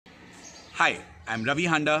Hi, I'm Ravi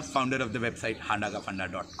Handa, founder of the website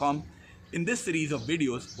handagafunda.com. In this series of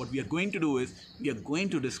videos, what we are going to do is we are going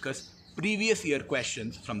to discuss previous year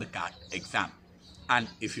questions from the CAT exam. And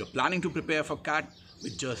if you're planning to prepare for CAT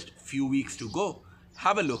with just few weeks to go,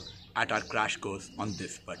 have a look at our crash course on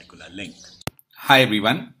this particular link. Hi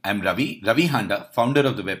everyone, I'm Ravi Handa, founder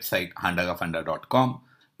of the website handagafunda.com.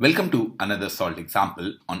 Welcome to another solved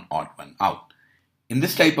example on odd one out. In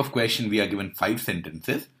this type of question, we are given 5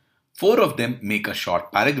 sentences. 4 of them make a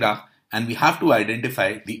short paragraph and we have to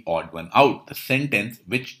identify the odd one out, the sentence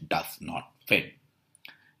which does not fit.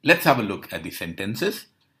 Let's have a look at the sentences.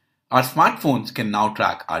 Our smartphones can now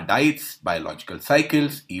track our diets, biological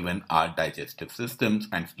cycles, even our digestive systems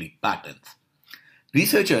and sleep patterns.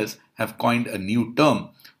 Researchers have coined a new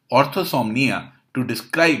term, orthosomnia, to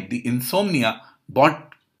describe the insomnia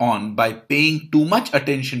brought on by paying too much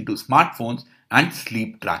attention to smartphones and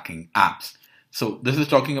sleep tracking apps. So this is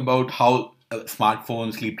talking about how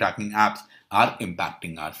smartphones, sleep tracking apps are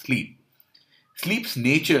impacting our sleep. Sleep's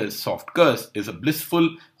nature's soft curse is a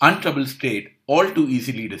blissful, untroubled state all too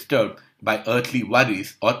easily disturbed by earthly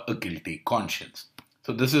worries or a guilty conscience.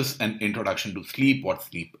 So this is an introduction to sleep, what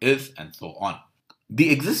sleep is, and so on. The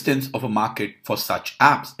existence of a market for such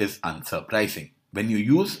apps is unsurprising. When you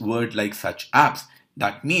use words like such apps,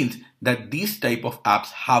 that means that these type of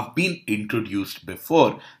apps have been introduced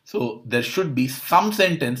before. So there should be some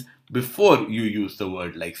sentence before you use the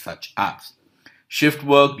word like such apps. Shift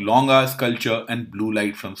work, long hours culture, and blue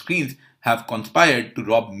light from screens have conspired to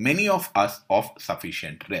rob many of us of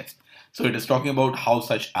sufficient rest. So it is talking about how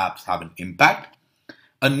such apps have an impact.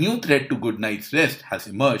 A new threat to good night's rest has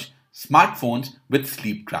emerged, smartphones with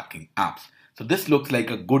sleep tracking apps. So this looks like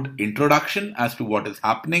a good introduction as to what is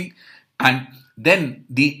happening. And then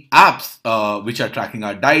the apps which are tracking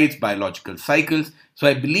our diets, biological cycles. So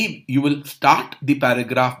I believe you will start the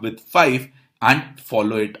paragraph with 5 and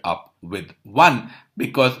follow it up with 1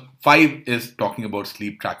 because 5 is talking about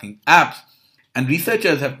sleep tracking apps. And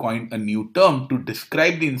researchers have coined a new term to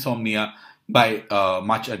describe the insomnia by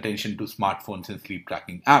much attention to smartphones and sleep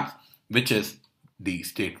tracking apps, which is the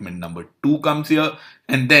statement number 2 comes here.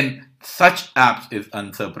 And then such apps is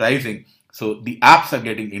unsurprising. So the apps are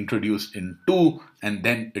getting introduced in 2 and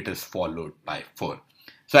then it is followed by 4.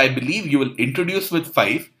 So I believe you will introduce with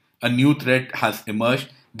 5, a new threat has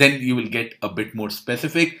emerged. Then you will get a bit more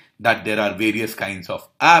specific that there are various kinds of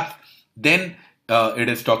apps. Then it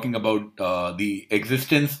is talking about the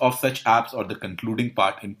existence of such apps or the concluding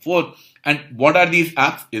part in 4. And what are these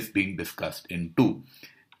apps is being discussed in 2.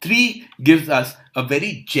 3 gives us a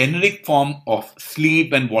very generic form of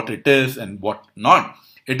sleep and what it is and what not.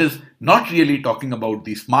 It is not really talking about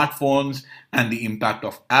the smartphones and the impact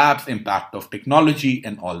of apps, impact of technology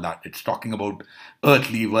and all that. It's talking about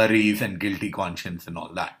earthly worries and guilty conscience and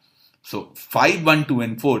all that. So 5, 1, 2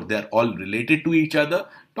 and 4, they're all related to each other,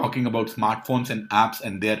 talking about smartphones and apps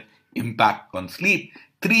and their impact on sleep.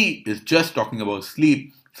 3 is just talking about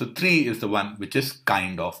sleep. So 3 is the one which is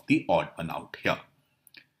kind of the odd one out here.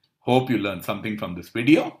 Hope you learned something from this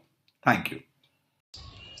video. Thank you.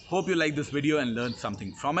 Hope you like this video and learned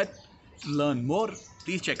something from it. To learn more,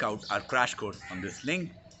 please check out our crash course on this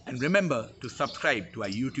link. And remember to subscribe to our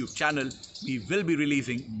YouTube channel. We will be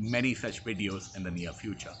releasing many such videos in the near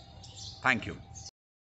future. Thank you.